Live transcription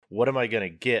what am I going to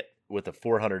get with a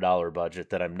 $400 budget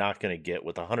that I'm not going to get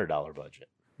with a $100 budget?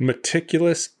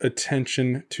 Meticulous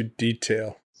attention to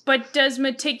detail. But does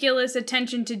meticulous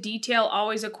attention to detail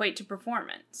always equate to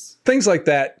performance? Things like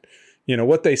that.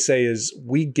 What they say is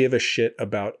we give a shit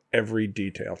about every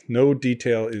detail. No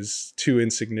detail is too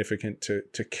insignificant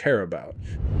to care about.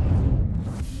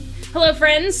 Hello,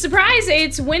 friends. Surprise!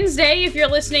 It's Wednesday if you're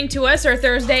listening to us, or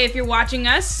Thursday if you're watching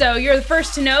us. So you're the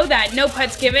first to know that No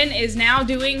Putts Given is now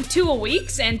doing 2 a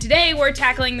weeks. And today we're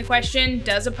tackling the question,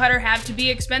 does a putter have to be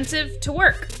expensive to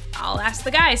work? I'll ask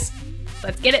the guys.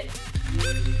 Let's get it.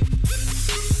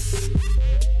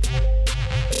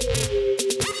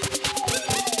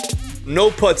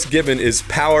 No Putts Given is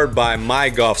powered by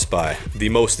MyGolfSpy, the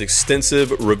most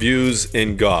extensive reviews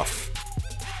in golf.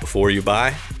 Before you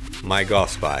buy,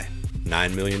 MyGolfSpy.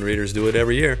 9 million readers do it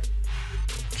every year.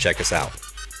 Check us out.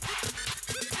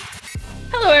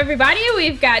 Hello, everybody.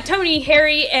 We've got Tony,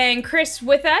 Harry, and Chris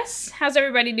with us. How's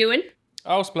everybody doing?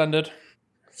 Oh, splendid.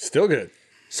 Still good.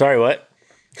 Sorry, what?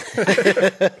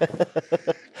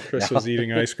 Chris was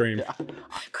eating ice cream.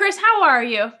 Chris, how are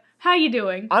you? How you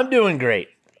doing? I'm doing great.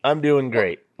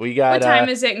 We got. What time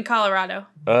is it in Colorado?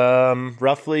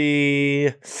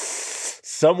 Roughly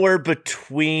somewhere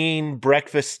between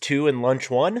breakfast 2 and lunch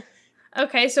 1.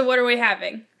 Okay, so what are we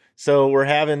having? So we're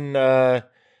having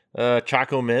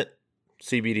Choco Mint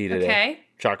CBD today. Okay.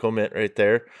 Choco Mint right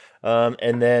there.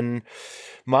 And then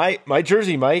my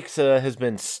Jersey Mike's has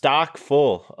been stock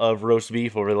full of roast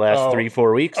beef over the last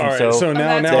 3-4 weeks. All and right, so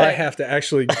now that's I have to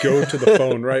actually go to the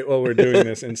phone right while we're doing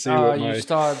this and see what You my...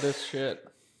 started this shit.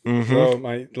 Mm-hmm. Well,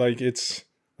 it's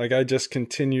like I just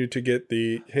continue to get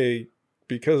the, hey,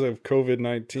 because of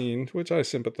COVID-19, which I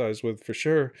sympathize with for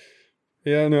sure.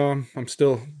 Yeah, no, I'm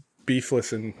still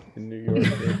beefless in New York.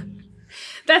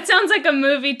 That sounds like a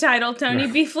movie title, Tony.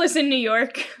 Beefless in New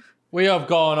York. We have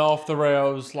gone off the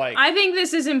rails. I think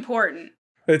this is important.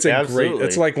 It's Absolutely.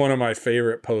 it's like one of my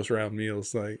favorite post-round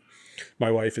meals. Like,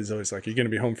 my wife is always like, "You going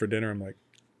to be home for dinner?" I'm like,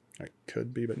 I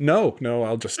could be, but no,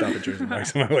 I'll just stop at Jersey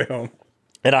Mike's on my way home.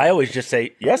 And I always just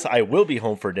say, yes, I will be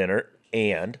home for dinner,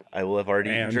 and I will have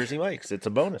already eaten Jersey Mike's. It's a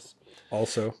bonus.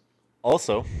 Also,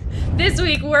 This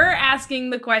week, we're asking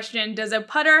the question, does a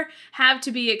putter have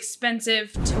to be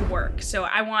expensive to work? So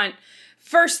I want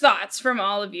first thoughts from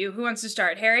all of you. Who wants to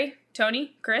start? Harry?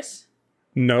 Tony? Chris?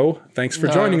 no, thanks for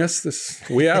joining us.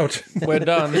 We out. We're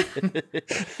done.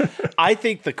 I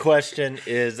think the question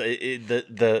is,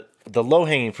 the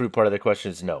low-hanging fruit part of the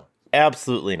question is no.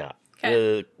 Absolutely not. Okay.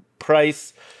 The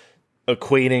price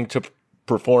equating to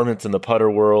performance in the putter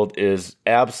world is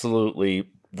absolutely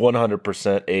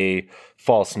 100% a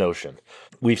false notion.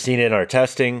 We've seen it in our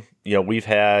testing. We've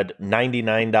had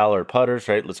 $99 putters,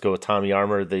 right? Let's go with Tommy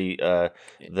Armour, their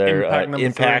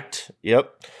Impact.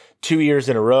 Yep. 2 years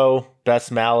in a row,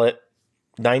 best mallet,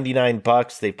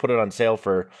 $99. They put it on sale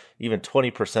for even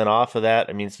 20% off of that.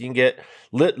 I mean, so you can get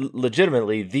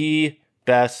legitimately the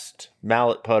best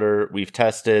mallet putter we've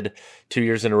tested 2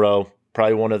 years in a row.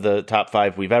 Probably one of the top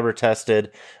 5 we've ever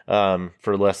tested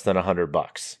for less than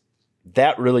 $100.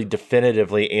 That really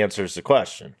definitively answers the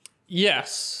question.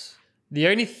 Yes. The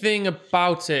only thing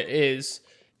about it is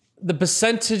the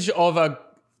percentage of a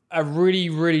really,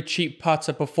 really cheap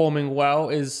putter performing well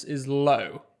is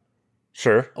low.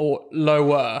 Sure. Or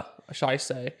lower, shall I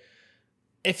say.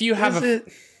 If you have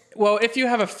if you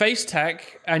have a Face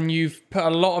Tech and you've put a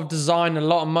lot of design, a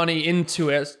lot of money into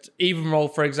it, even roll,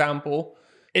 for example,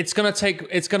 it's going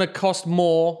to cost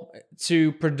more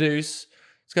to produce.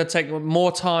 It's going to take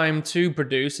more time to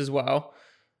produce as well.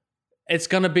 It's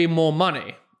going to be more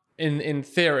money in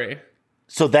theory.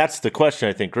 So that's the question,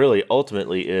 I think, really,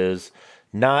 ultimately, is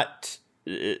not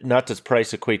does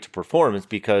price equate to performance,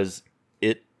 because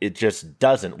it just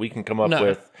doesn't. We can come up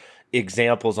with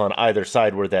examples on either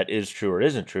side where that is true or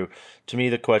isn't true. To me,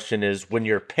 the question is, when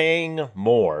you're paying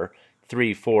more,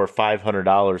 $300, $400,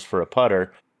 $500 for a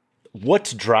putter,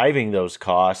 what's driving those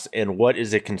costs, and what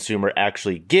is a consumer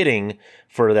actually getting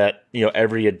for that,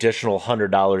 every additional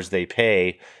 $100 they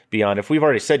pay beyond? If we've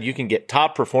already said you can get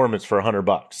top performance for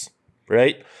 $100,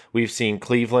 right? We've seen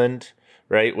Cleveland,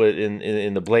 right,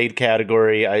 in the blade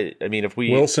category. I mean, if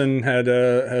we Wilson had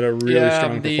a really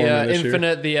strong performance this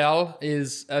Infinite year. DL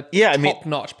is a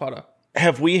top-notch putter.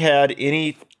 Have we had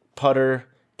any putter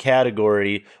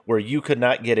category where you could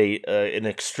not get an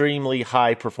extremely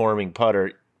high performing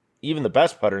putter, even the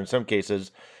best putter in some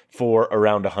cases, for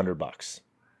around $100?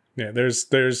 Yeah, there's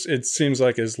it seems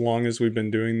like as long as we've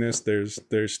been doing this,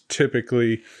 there's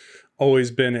typically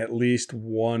always been at least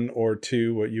one or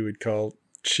two what you would call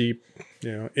cheap,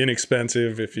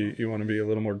 inexpensive, if you want to be a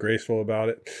little more graceful about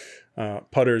it,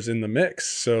 putters in the mix.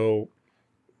 So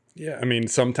yeah, I mean,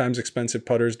 sometimes expensive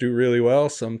putters do really well,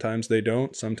 sometimes they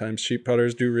don't. Sometimes cheap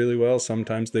putters do really well,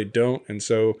 sometimes they don't. And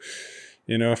so,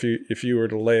 you know, if you were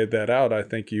to lay that out, I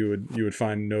think you would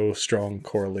find no strong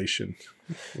correlation.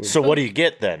 So what do you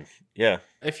get then? Yeah.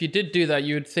 If you did do that,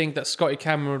 you would think that Scotty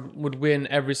Cameron would win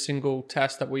every single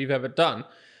test that we've ever done.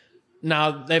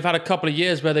 Now, they've had a couple of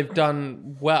years where they've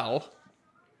done well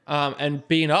and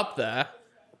been up there,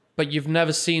 but you've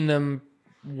never seen them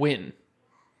win.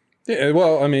 Yeah,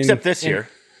 well, I mean, Except this year.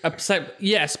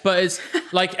 Yes, but it's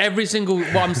like every single,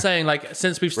 what I'm saying, like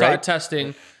since we've started Right.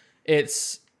 testing,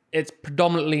 it's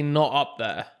predominantly not up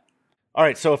there. All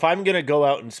right, so if I'm going to go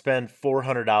out and spend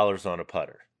 $400 on a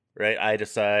putter, right? I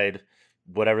decide,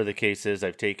 whatever the case is,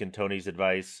 I've taken Tony's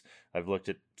advice. I've looked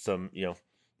at some,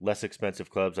 less expensive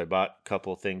clubs. I bought a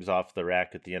couple of things off the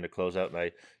rack at the end of closeout,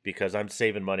 and because I'm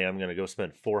saving money, I'm going to go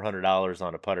spend $400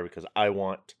 on a putter because I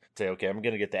want to say, okay, I'm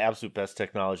going to get the absolute best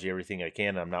technology, everything I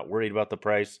can. I'm not worried about the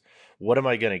price. What am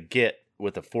I going to get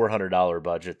with a $400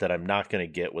 budget that I'm not going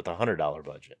to get with a $100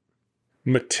 budget?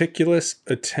 meticulous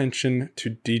attention to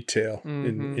detail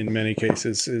in many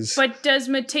cases is. But does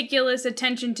meticulous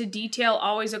attention to detail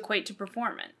always equate to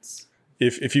performance?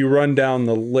 If you run down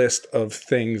the list of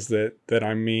things that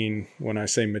I mean when I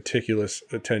say meticulous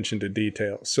attention to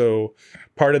detail, so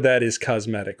part of that is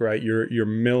cosmetic, right? Your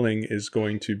milling is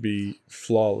going to be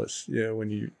flawless. You know, when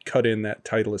you cut in that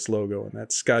Titleist logo and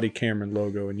that Scotty Cameron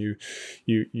logo, and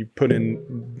you put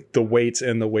in the weights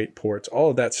and the weight ports,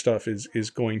 all of that stuff is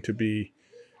going to be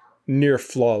near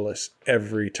flawless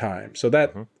every time. So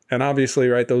that, and obviously,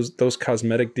 right, those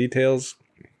cosmetic details,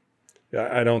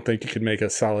 I don't think you could make a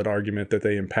solid argument that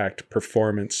they impact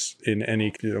performance in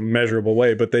any measurable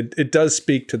way, but it does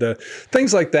speak to the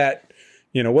things like that.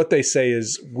 You know, what they say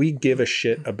is we give a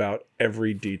shit about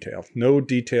every detail. No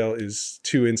detail is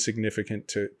too insignificant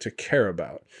to care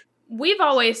about. We've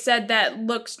always said that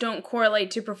looks don't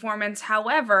correlate to performance.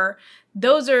 However,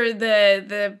 those are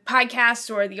the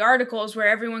podcasts or the articles where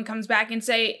everyone comes back and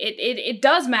say it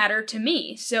does matter to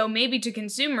me. So maybe to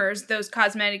consumers, those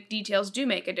cosmetic details do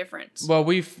make a difference. Well,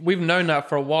 we've known that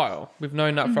for a while. We've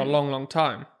known that for a long, long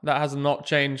time. That has not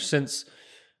changed since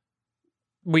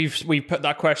we've put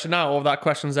that question out, or that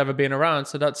question's ever been around.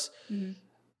 So that's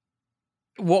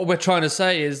what we're trying to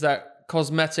say, is that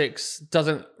cosmetics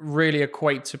doesn't really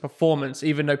equate to performance,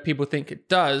 even though people think it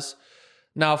does.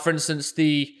 Now, for instance,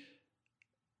 the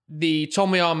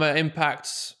Tomiyama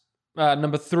Impact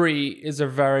number 3 is a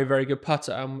very, very good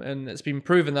putter, and it's been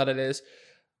proven that it is.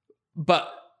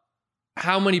 But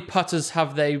how many putters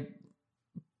have they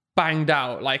banged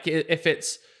out? Like, if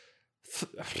it's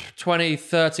 20,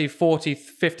 30, 40,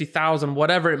 50,000,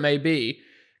 whatever it may be,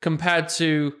 compared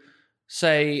to,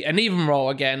 say, an even roll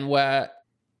again, where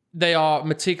they are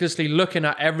meticulously looking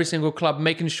at every single club,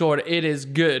 making sure that it is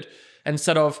good,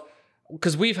 instead of,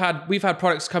 because we've had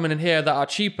products coming in here that are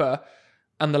cheaper,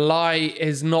 and the lie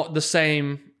is not the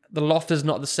same, the loft is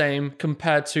not the same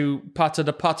compared to putter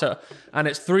to putter, and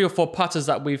it's 3 or 4 putters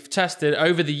that we've tested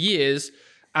over the years,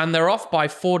 and they're off by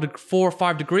 4 or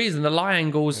 5 degrees, and the lie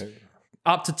angle's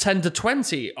up to 10 to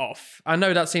 20 off. I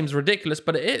know that seems ridiculous,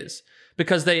 but it is,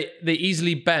 because they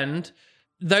easily bend.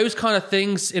 Those kind of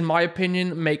things, in my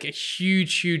opinion, make a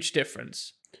huge, huge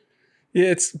difference.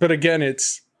 Yeah, but again,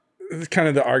 it's kind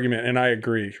of the argument, and I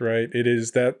agree, right? It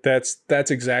is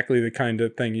that's exactly the kind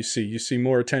of thing you see. You see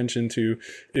more attention to,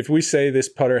 if we say this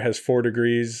putter has 4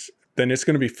 degrees, then it's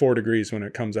going to be 4 degrees when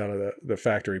it comes out of the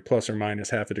factory, plus or minus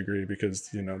half a degree, because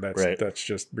that's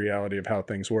just reality of how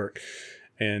things work.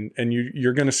 And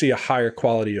you're going to see a higher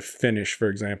quality of finish, for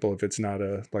example, if it's not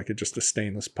just a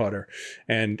stainless putter,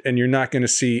 and you're not going to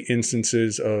see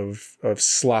instances of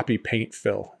sloppy paint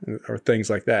fill or things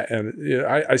like that. And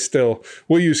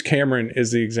we'll use Cameron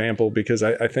as the example, because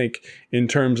I think in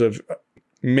terms of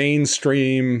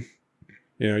mainstream,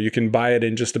 you can buy it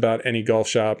in just about any golf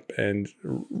shop, and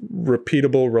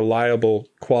repeatable, reliable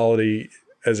quality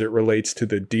as it relates to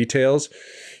the details.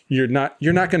 You're not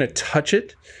going to touch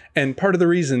it. And part of the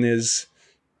reason is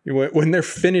when they're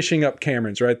finishing up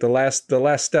Camerons, right? The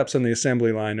last steps on the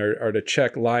assembly line are to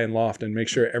check lie and loft and make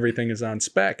sure everything is on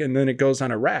spec. And then it goes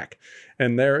on a rack.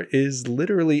 And there is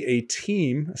literally a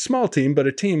small team, but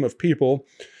a team of people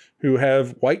who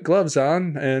have white gloves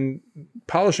on and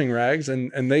polishing rags.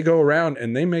 And they go around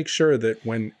and they make sure that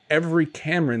when every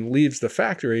Cameron leaves the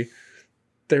factory,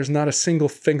 there's not a single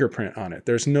fingerprint on it.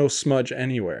 There's no smudge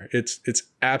anywhere. It's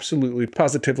absolutely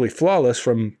positively flawless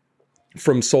from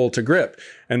sole to grip.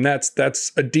 And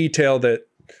that's a detail that,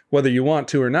 whether you want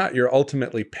to or not, you're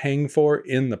ultimately paying for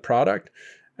in the product.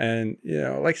 And,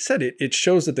 like I said, it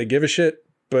shows that they give a shit,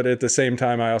 but at the same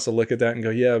time, I also look at that and go,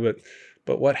 yeah,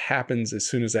 but what happens as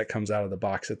soon as that comes out of the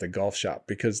box at the golf shop?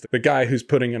 Because the guy who's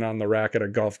putting it on the rack at a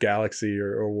Golf Galaxy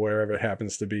or wherever it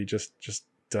happens to be just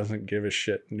doesn't give a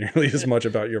shit nearly as much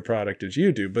about your product as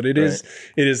you do. But it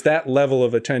is that level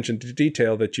of attention to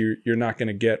detail that you're not going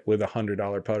to get with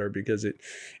 $100 putter, because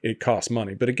it costs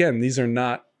money. But again, these are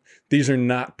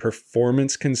not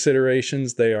performance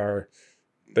considerations. They are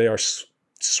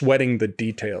sweating the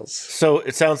details. So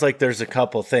it sounds like there's a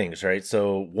couple things, right?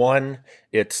 So one,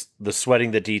 it's the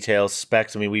sweating the details,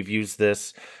 specs. I mean, we've used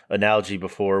this analogy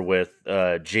before with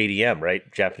JDM,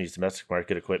 right? Japanese domestic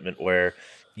market equipment, where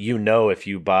if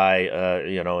you buy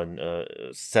a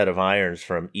set of irons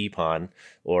from Ippon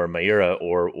or Miura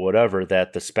or whatever,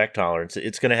 that the spec tolerance,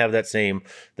 it's going to have that same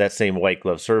white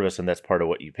glove service, and that's part of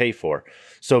what you pay for.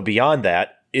 So beyond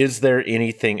that, is there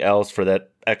anything else for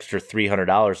that extra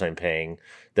 $300 I'm paying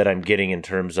that I'm getting in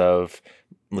terms of,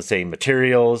 let's say,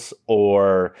 materials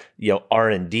or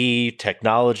R&D,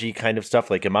 technology kind of stuff?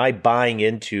 Like, am I buying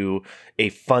into a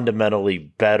fundamentally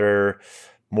better,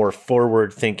 more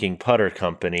forward-thinking putter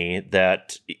company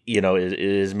that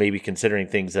is maybe considering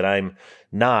things that I'm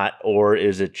not? Or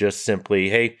is it just simply,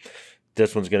 hey,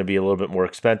 this one's going to be a little bit more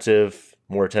expensive,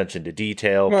 more attention to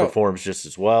detail, performs just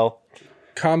as well?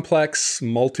 Complex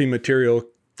multi-material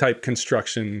type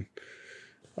construction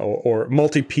or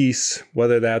multi-piece,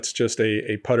 whether that's just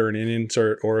a putter and an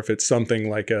insert, or if it's something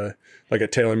like a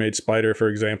TaylorMade Spider, for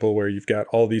example, where you've got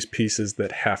all these pieces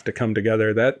that have to come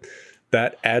together,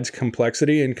 that adds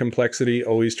complexity, and complexity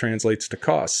always translates to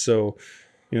cost. So,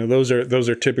 those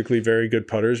are typically very good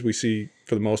putters. We see,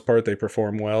 for the most part, they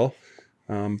perform well,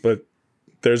 but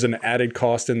there's an added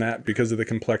cost in that because of the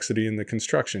complexity in the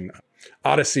construction.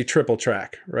 Odyssey Triple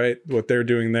Track, right? What they're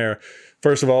doing there.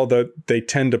 First of all, they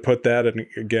tend to put that in,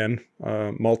 again,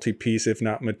 multi-piece, if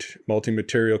not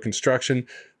multi-material construction.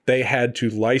 They had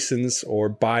to license or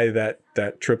buy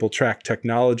that triple track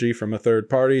technology from a third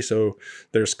party. So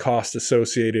there's cost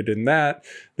associated in that.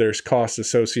 There's cost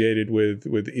associated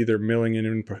with either milling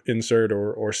an insert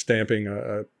or stamping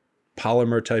a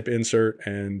polymer type insert,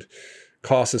 and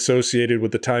costs associated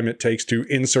with the time it takes to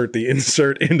insert the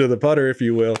insert into the putter, if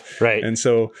you will. Right. And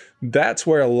so that's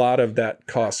where a lot of that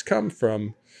costs come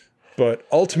from. But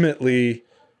ultimately,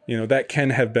 that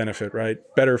can have benefit, right?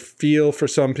 Better feel for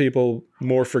some people,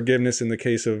 more forgiveness in the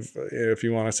case of, if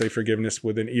you want to say forgiveness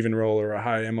with an even roll or a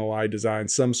high MOI design,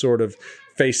 some sort of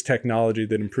face technology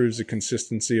that improves the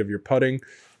consistency of your putting.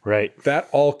 Right. That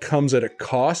all comes at a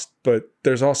cost, but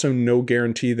there's also no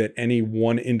guarantee that any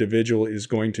one individual is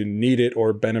going to need it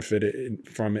or benefit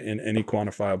from it in any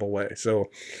quantifiable way. So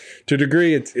to a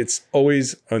degree, it's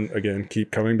always, again,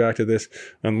 keep coming back to this,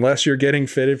 unless you're getting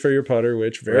fitted for your putter,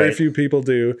 which very few people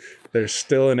do, there's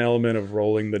still an element of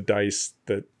rolling the dice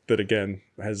that again,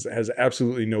 has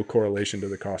absolutely no correlation to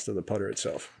the cost of the putter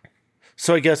itself.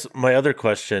 So I guess my other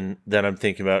question that I'm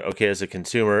thinking about, okay, as a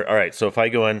consumer, all right, so if I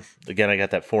go in, again, I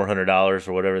got that $400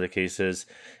 or whatever the case is,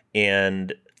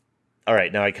 and all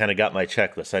right, now I kind of got my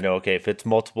checklist. I know, okay, if it's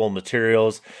multiple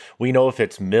materials, we know if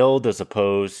it's milled as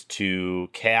opposed to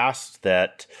cast,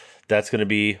 that's going to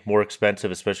be more expensive,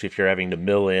 especially if you're having to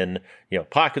mill in,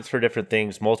 pockets for different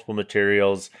things, multiple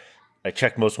materials. I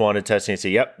check most wanted testing and say,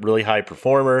 yep, really high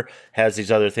performer, has these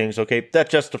other things. Okay,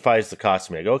 that justifies the cost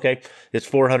to me. I go, okay, it's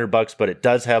 $400, but it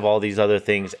does have all these other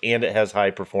things and it has high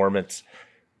performance.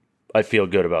 I feel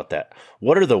good about that.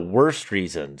 What are the worst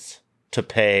reasons to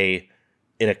pay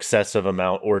an excessive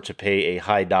amount or to pay a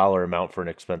high dollar amount for an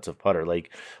expensive putter? Like,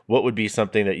 what would be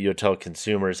something that you would tell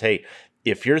consumers, hey,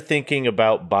 if you're thinking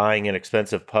about buying an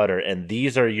expensive putter and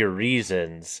these are your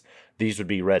reasons, these would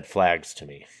be red flags to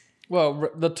me? Well,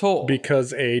 the tour.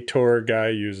 Because a tour guy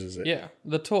uses it. Yeah,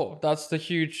 the tour. That's the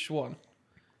huge one.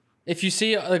 If you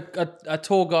see a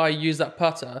tour guy use that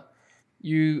putter,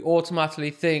 you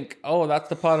automatically think, oh, that's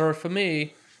the putter for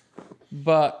me.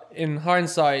 But in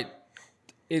hindsight,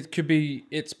 it's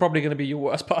probably going to be your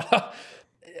worst putter.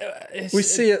 We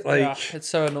see it like, it's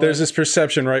so annoying. There's this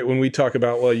perception, right, when we talk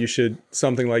about, well, you should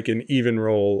something like an even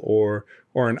roll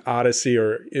or an Odyssey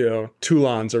or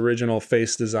Toulon's original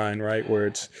face design, right, where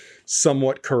it's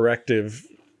somewhat corrective,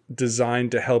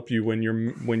 designed to help you when you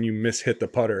mishit the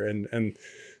putter. And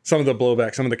some of the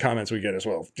blowback, some of the comments we get as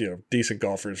well, decent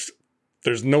golfers,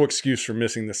 there's no excuse for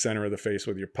missing the center of the face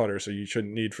with your putter, so you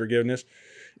shouldn't need forgiveness.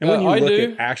 And when you look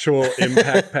at actual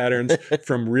impact patterns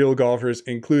from real golfers,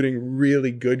 including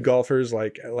really good golfers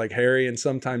like Harry, and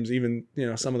sometimes even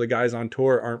some of the guys on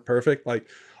tour aren't perfect, like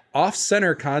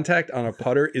off-center contact on a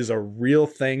putter is a real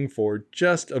thing for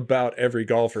just about every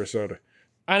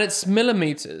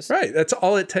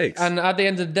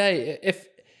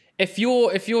if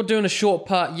you're doing a short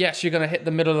putt, yes, you're going to hit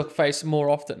the middle of the face more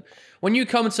often. When you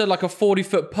come to like a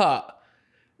 40-foot putt,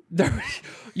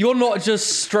 you're not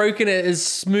just stroking it as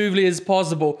smoothly as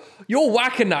possible. You're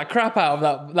whacking that crap out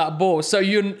of that ball. So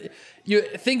you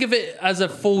think of it as a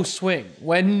full swing.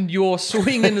 When you're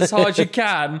swinging as hard as you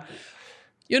can,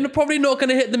 you're probably not going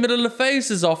to hit the middle of the face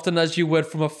as often as you would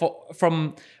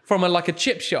from a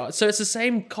chip shot. So it's the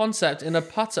same concept in a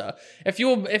putter. If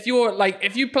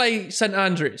you play St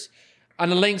Andrews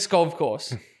and a links golf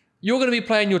course, you're going to be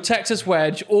playing your Texas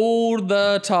wedge all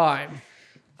the time.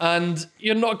 And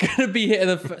you're not going to be hitting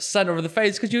the center of the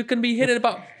face because you're going to be hitting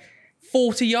about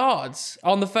 40 yards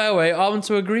on the fairway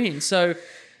onto a green. So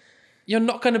you're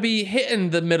not going to be hitting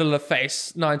the middle of the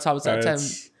face 9 times out of 10.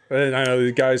 I know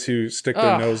the guys who stick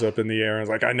their nose up in the air and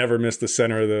it's like, I never miss the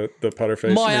center of the putter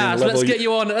face. My ass. Let's get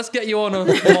you on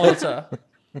a monitor.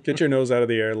 Get your nose out of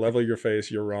the air, level your face.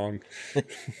 You're wrong.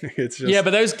 It's just... Yeah, but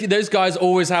those guys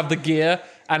always have the gear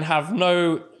and have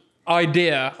no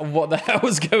idea of what the hell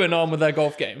is going on with their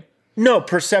golf game. No,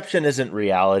 perception isn't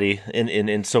reality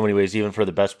in so many ways, even for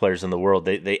the best players in the world.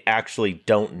 They actually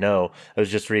don't know. I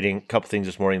was just reading a couple things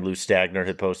this morning. Lou Stagner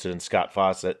had posted and Scott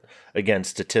Fawcett, again,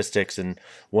 statistics, and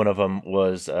one of them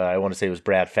was, I want to say it was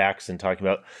Brad Faxon talking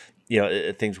about,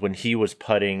 things when he was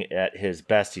putting at his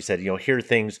best. He said, here are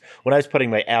things, when I was putting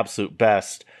my absolute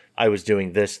best, I was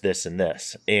doing this, this, and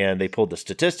this. And they pulled the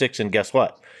statistics, and guess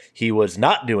what? He was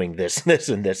not doing this, this,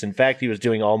 and this. In fact, he was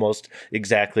doing almost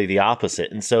exactly the opposite.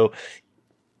 And so,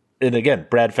 and again,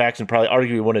 Brad Faxon probably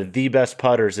arguably one of the best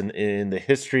putters in the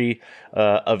history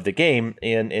of the game,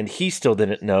 and he still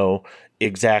didn't know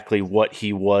exactly what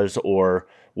he was or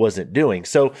wasn't doing.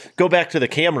 So go back to the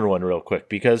Cameron one real quick,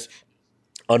 because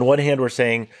on one hand, we're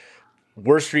saying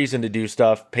worst reason to do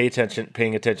stuff, paying attention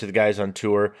to the guys on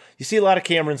tour. You see a lot of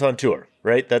Camerons on tour,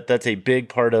 right? That's a big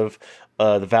part of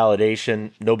the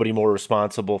validation. Nobody more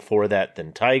responsible for that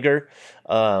than Tiger.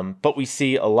 But we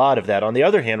see a lot of that. On the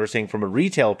other hand, we're saying from a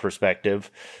retail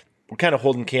perspective, we're kind of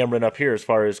holding Cameron up here as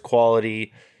far as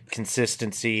quality,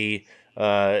 consistency,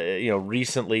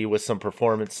 recently with some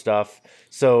performance stuff.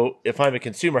 So if I'm a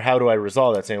consumer, how do I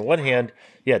resolve that? Saying on one hand,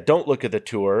 yeah, don't look at the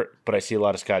tour, but I see a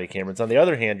lot of Scotty Camerons. On the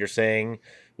other hand, you're saying,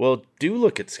 well, do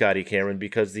look at Scotty Cameron,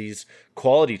 because these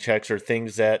quality checks are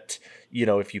things that,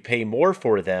 if you pay more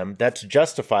for them, that's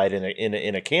justified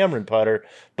in a Cameron putter,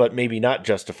 but maybe not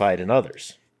justified in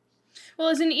others. Well,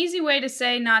 is an easy way to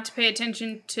say not to pay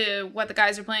attention to what the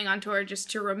guys are playing on tour,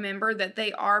 just to remember that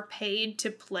they are paid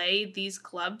to play these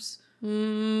clubs?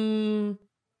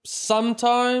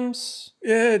 Sometimes.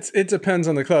 Yeah, it depends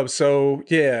on the club. So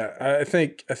yeah, I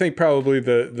think probably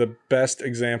the best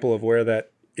example of where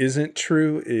that isn't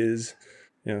true is,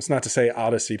 it's not to say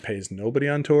Odyssey pays nobody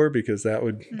on tour, because that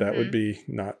would be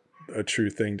not a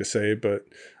true thing to say, but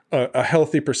a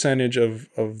healthy percentage of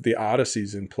the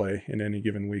Odysseys in play in any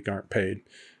given week aren't paid.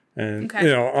 And,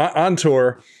 on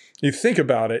tour, you think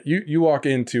about it, you walk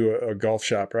into a golf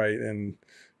shop, right, and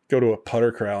go to a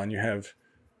putter corral and you have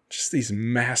just these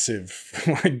massive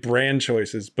brand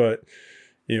choices. But,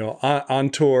 on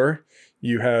tour,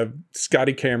 you have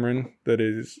Scotty Cameron that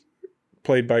is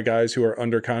played by guys who are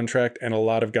under contract and a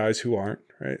lot of guys who aren't,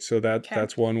 right? So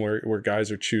that's one where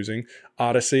guys are choosing.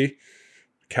 Odyssey,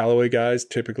 Callaway guys,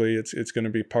 typically it's going to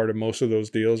be part of most of those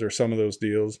deals or some of those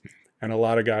deals. And a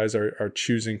lot of guys are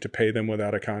choosing to pay them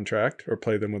without a contract or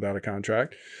play them without a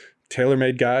contract.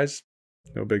 TaylorMade guys,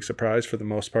 no big surprise for the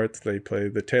most part, they play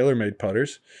the TaylorMade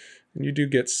putters. And you do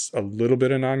get a little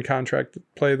bit of non-contract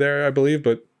play there, I believe,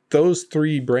 but those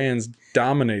three brands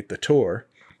dominate the tour.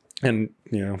 And,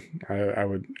 I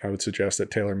would suggest that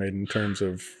TaylorMade in terms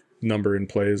of number in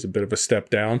play is a bit of a step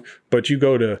down. But you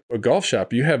go to a golf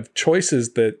shop, you have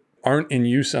choices that aren't in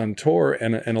use on tour,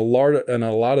 and a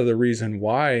lot of the reason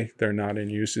why they're not in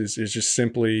use is just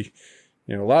simply,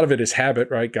 a lot of it is habit,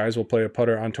 right? Guys will play a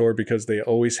putter on tour because they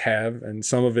always have, and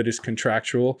some of it is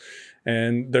contractual.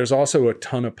 And there's also a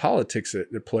ton of politics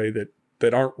at play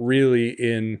that aren't really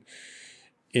in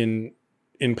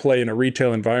play in a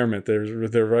retail environment.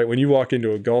 They're right. When you walk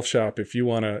into a golf shop, if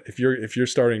you're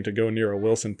starting to go near a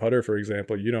Wilson putter, for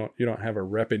example, you don't have a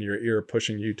rep in your ear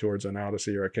pushing you towards an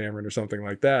Odyssey or a Cameron or something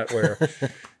like that, where,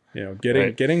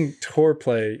 getting tour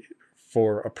play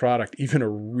for a product, even a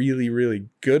really, really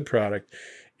good product,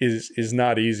 is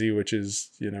not easy, which is,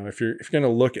 if you're going to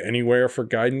look anywhere for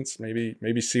guidance,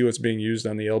 maybe see what's being used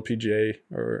on the LPGA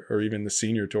or even the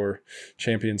Senior Tour,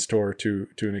 Champions Tour to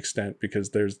an extent,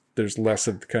 because there's less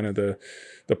of kind of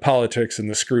the politics and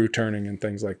the screw turning and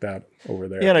things like that over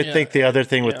there. Yeah, and I think the other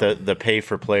thing with the pay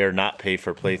for play or not pay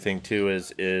for play thing too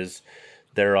is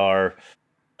there are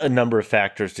a number of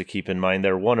factors to keep in mind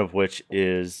there. One of which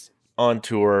is on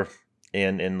tour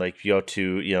and like you go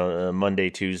to, Monday,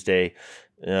 Tuesday,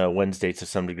 Wednesday to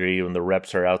some degree when the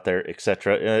reps are out there,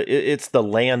 etc. It's the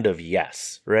land of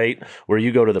yes, right? Where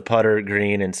you go to the putter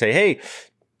green and say,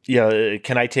 hey,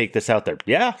 can I take this out there?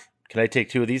 Yeah. Can I take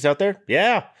 2 of these out there?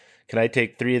 Yeah. Can I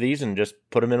take 3 of these and just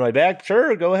put them in my bag?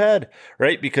 Sure, go ahead,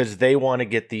 right? Because they want to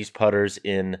get these putters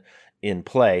in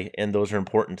play, and those are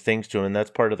important things to them, and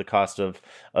that's part of the cost of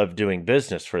doing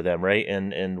business for them, right?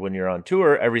 And when you're on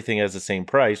tour, everything has the same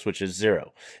price, which is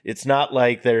 $0. It's not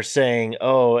like they're saying,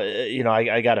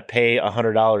 I got to pay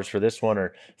 $100 for this one,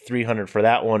 or $300 for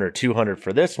that one, or $200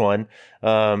 for this one.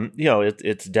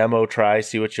 It's demo, try,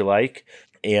 see what you like.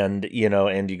 And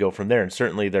you go from there. And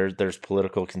certainly there's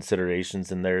political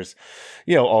considerations, and there's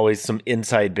always some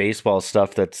inside baseball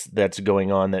stuff that's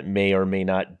going on that may or may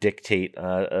not dictate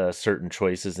certain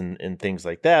choices and things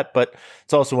like that. But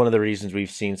it's also one of the reasons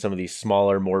we've seen some of these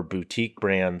smaller, more boutique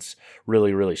brands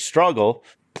really, really struggle.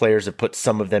 Players have put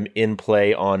some of them in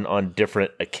play on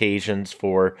different occasions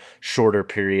for shorter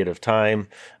period of time.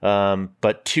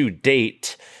 But to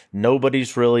date,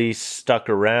 nobody's really stuck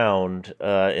around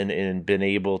and been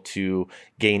able to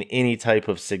gain any type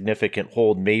of significant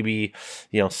hold. Maybe,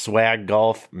 Swag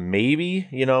Golf, maybe,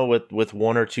 with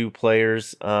 1 or 2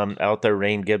 players out there,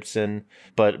 Rain Gibson.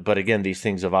 But again, these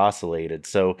things have oscillated.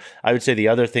 So I would say the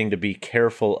other thing to be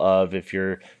careful of if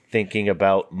you're thinking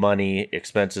about money,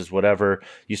 expenses, whatever,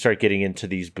 you start getting into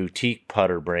these boutique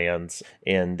putter brands,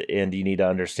 and you need to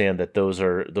understand that those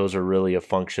are really a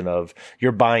function of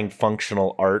you're buying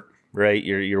functional art, right?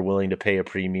 You're willing to pay a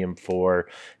premium for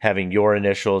having your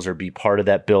initials or be part of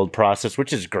that build process,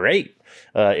 which is great.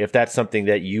 If that's something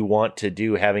that you want to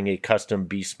do, having a custom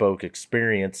bespoke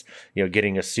experience,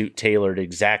 getting a suit tailored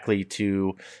exactly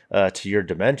to your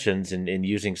dimensions and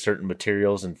using certain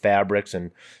materials and fabrics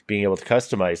and being able to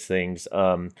customize things,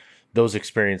 those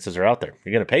experiences are out there.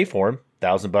 You're going to pay for them.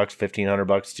 $1,000, $1,500,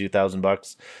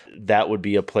 $2,000. That would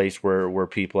be a place where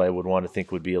people I would want to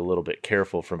think would be a little bit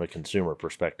careful from a consumer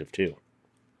perspective too.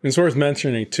 It's worth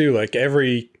mentioning too, like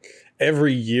every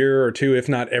year or two, if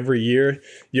not every year,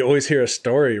 you always hear a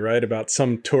story, right, about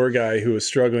some tour guy who was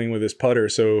struggling with his putter.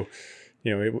 So,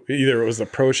 either it was the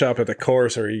pro shop at the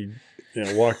course, or he,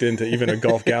 walked into even a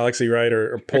Golf Galaxy, right,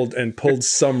 or pulled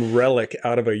some relic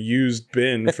out of a used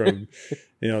bin from,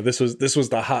 this was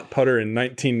the hot putter in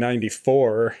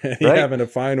 1994, and he happened to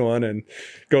find one and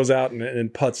goes out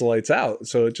and putts lights out.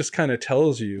 So it just kind of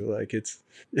tells you, like, it's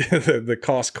the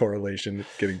cost correlation,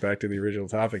 getting back to the original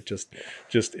topic, just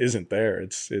isn't there.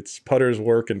 It's putters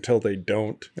work until they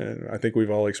don't. And I think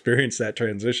we've all experienced that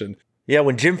transition. Yeah,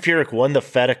 when Jim Furyk won the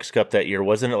FedEx Cup that year,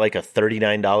 wasn't it like a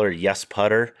 $39 Yes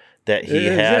putter that he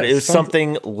had? It was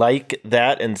something like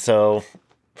that. And so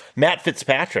Matt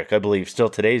Fitzpatrick, I believe, still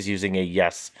today is using a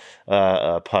Yes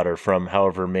putter from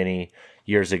however many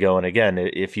years ago. And again,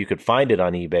 if you could find it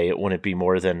on eBay, it wouldn't be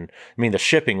more than, the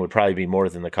shipping would probably be more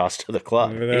than the cost of the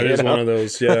club. That is one of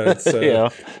those. Yeah, it's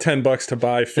 $10 to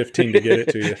buy, $15 to get it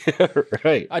to you.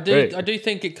 Right. I do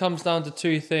think it comes down to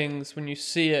 2 things when you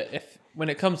see it. When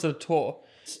it comes to the tour,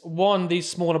 1, these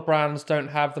smaller brands don't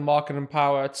have the marketing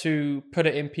power to put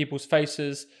it in people's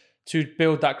faces to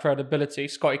build that credibility.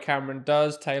 Scotty Cameron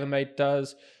does, TaylorMade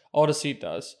does, Odyssey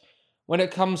does. When it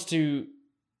comes to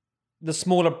the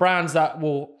smaller brands that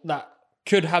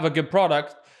could have a good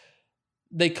product,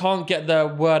 they can't get their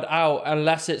word out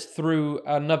unless it's through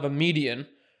another medium.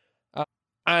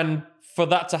 And for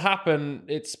that to happen,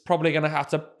 it's probably going to have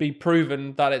to be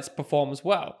proven that it performs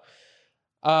well.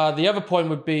 The other point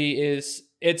would be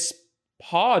it's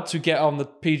hard to get on the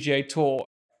PGA Tour.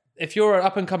 If you're an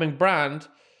up-and-coming brand,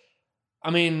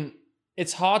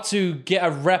 it's hard to get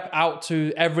a rep out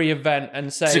to every event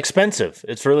and say... It's expensive.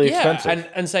 It's really expensive.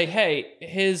 And say, hey,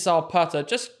 here's our putter.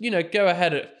 Just, go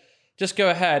ahead. Just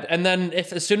go ahead. And then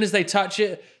as soon as they touch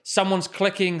it, someone's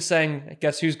clicking saying,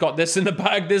 guess who's got this in the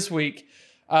bag this week?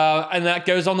 And that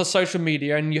goes on the social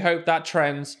media, and you hope that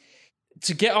trends.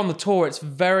 To get on the tour, it's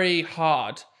very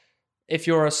hard if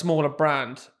you're a smaller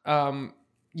brand. And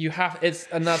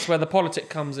that's where the politic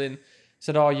comes in.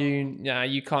 Said,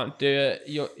 you can't do it.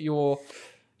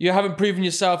 You haven't proven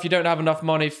yourself. You don't have enough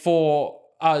money for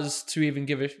us to even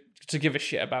give a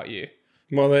shit about you.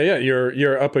 Well,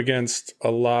 you're up against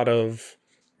a lot of,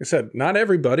 like I said, not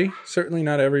everybody, certainly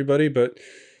not everybody, but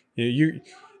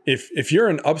if you're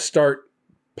an upstart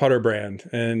putter brand,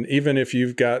 and even if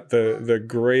you've got the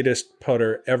greatest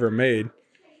putter ever made,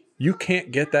 you can't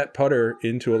get that putter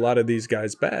into a lot of these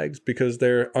guys' bags because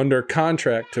they're under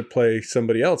contract to play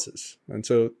somebody else's. And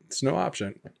so it's no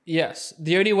option. Yes.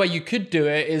 The only way you could do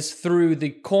it is through the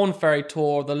Corn Ferry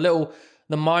Tour,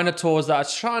 the minor tours that are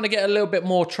trying to get a little bit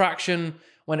more traction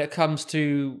when it comes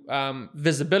to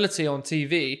visibility on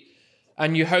TV.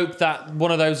 And you hope that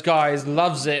one of those guys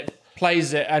loves it,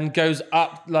 plays it, and goes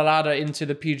up the ladder into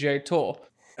the PGA Tour.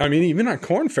 I mean, even on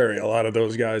Corn Ferry, a lot of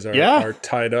those guys are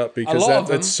tied up because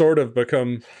it's sort of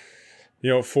become,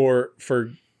 for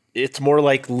it's more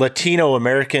like Latino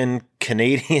American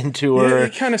Canadian tour. Yeah, I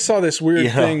kind of saw this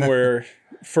weird thing where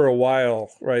for a while,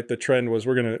 right, the trend was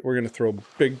we're gonna throw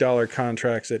big dollar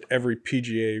contracts at every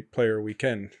PGA player we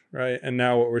can, right? And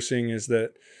now what we're seeing is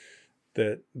that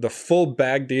the full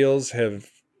bag deals have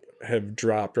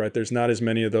dropped, right? There's not as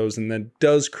many of those, and that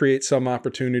does create some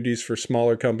opportunities for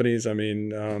smaller companies. I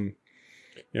mean,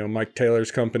 Mike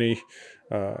Taylor's company,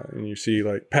 and you see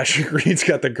like Patrick Reed's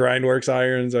got the Grindworks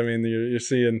irons. I mean, you're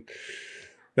seeing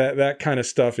that kind of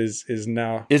stuff is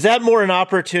now. Is that more an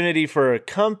opportunity for a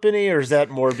company, or is that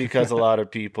more because a lot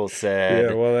of people said?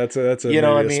 Yeah, well, that's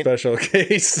a special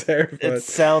case there. But. It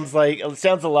sounds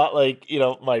a lot like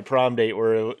my prom date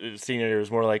where senior year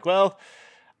was more like, well,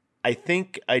 I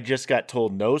think I just got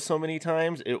told no so many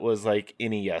times. It was like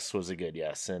any yes was a good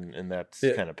yes, and that's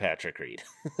kind of Patrick Reed.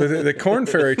 The Corn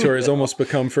Ferry Tour has almost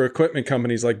become for equipment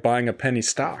companies like buying a penny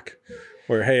stock,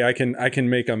 where hey, I can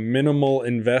make a minimal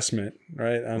investment,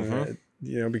 right?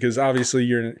 Because obviously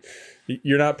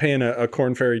you're not paying a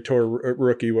Corn Ferry Tour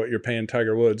rookie what you're paying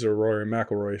Tiger Woods or Rory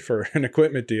McIlroy for an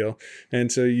equipment deal,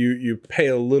 and so you pay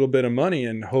a little bit of money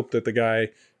and hope that the guy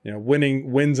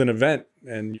wins an event.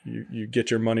 And you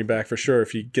get your money back for sure. If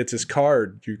he gets his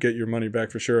card, you get your money back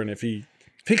for sure. And if he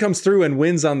comes through and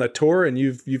wins on the tour, and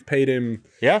you've paid him,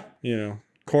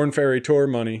 Corn Ferry Tour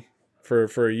money for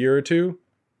a year or two,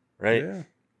 right? Yeah.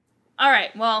 All right.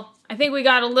 Well, I think we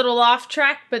got a little off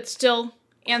track, but still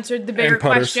answered the bigger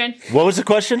question. What was the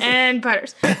question? And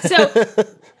putters. So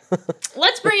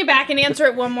let's bring it back and answer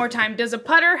it one more time. Does a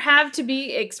putter have to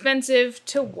be expensive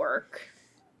to work?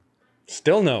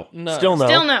 Still no. Still no.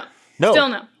 Still no. No. Still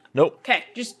no. Nope. Okay,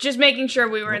 just making sure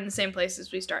we were in the same place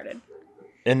as we started.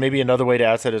 And maybe another way to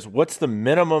ask that is, what's the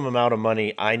minimum amount of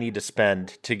money I need to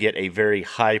spend to get a very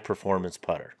high performance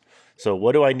putter? So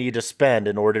what do I need to spend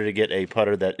in order to get a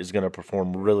putter that is going to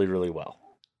perform really, really well?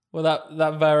 Well,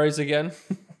 that varies again.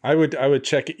 I would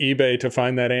check eBay to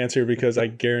find that answer, because I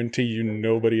guarantee you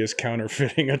nobody is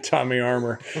counterfeiting a Tommy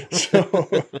Armour.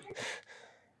 So,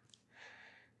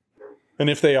 and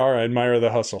if they are, I admire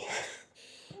the hustle.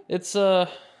 It's a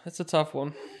tough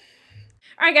one.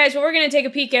 All right, guys, well, we're going to take a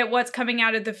peek at what's coming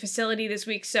out of the facility this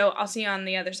week, so I'll see you on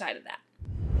the other side of that.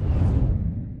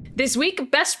 This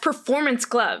week, best performance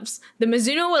gloves. The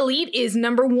Mizuno Elite is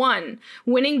number 1.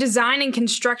 Winning design and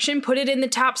construction put it in the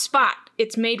top spot.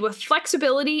 It's made with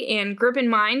flexibility and grip in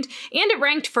mind, and it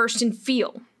ranked first in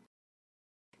feel.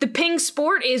 The Ping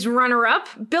Sport is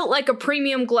runner-up. Built like a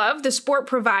premium glove, the Sport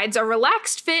provides a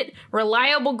relaxed fit,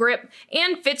 reliable grip,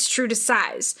 and fits true to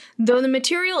size. Though the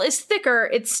material is thicker,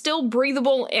 it's still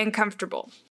breathable and comfortable.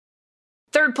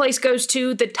 Third place goes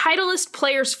to the Titleist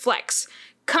Players Flex.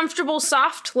 Comfortable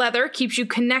soft leather keeps you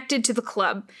connected to the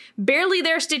club. Barely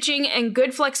there stitching and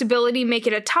good flexibility make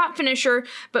it a top finisher,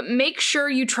 but make sure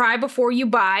you try before you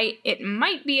buy. It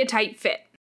might be a tight fit.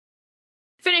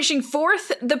 Finishing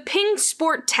fourth, the Ping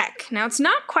Sport Tech. Now, it's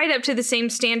not quite up to the same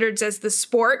standards as the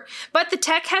Sport, but the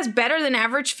Tech has better than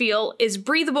average feel, is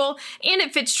breathable, and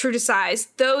it fits true to size,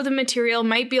 though the material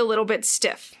might be a little bit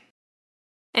stiff.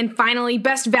 And finally,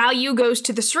 best value goes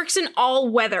to the Srixon All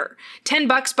Weather.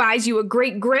 $10 buys you a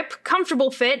great grip, comfortable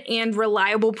fit, and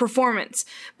reliable performance.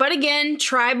 But again,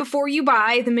 try before you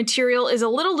buy. The material is a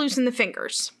little loose in the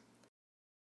fingers.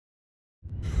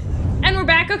 And we're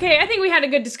back. Okay, I think we had a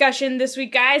good discussion this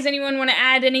week, guys. Anyone want to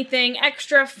add anything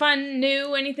extra fun,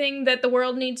 new, anything that the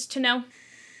world needs to know?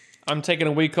 I'm taking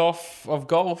a week off of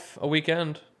golf, a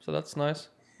weekend, so that's nice.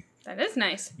 That is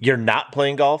nice. You're not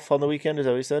playing golf on the weekend, is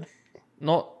that what you said?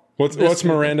 Not. What's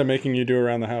Miranda making you do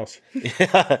around the house?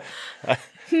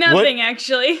 Nothing,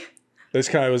 actually. This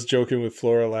guy was joking with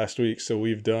Flora last week, so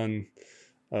we've done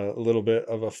a little bit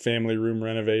of a family room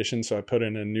renovation. So I put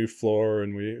in a new floor,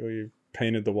 and we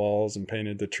painted the walls and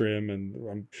painted the trim,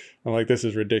 and I'm like, this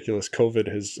is ridiculous. COVID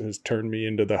has turned me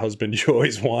into the husband you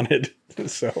always wanted.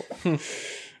 So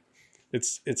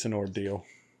it's an ordeal.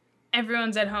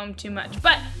 Everyone's at home too much,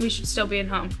 but we should still be at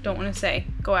home. Don't want to say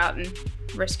go out and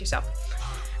risk yourself.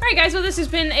 All right, guys, well, this has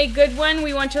been a good one.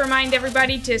 We want to remind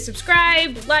everybody to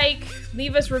subscribe, like,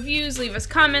 leave us reviews, leave us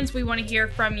comments. We want to hear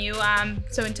from you.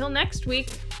 So until next week,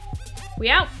 we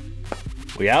out.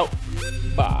 We out.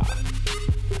 Bye.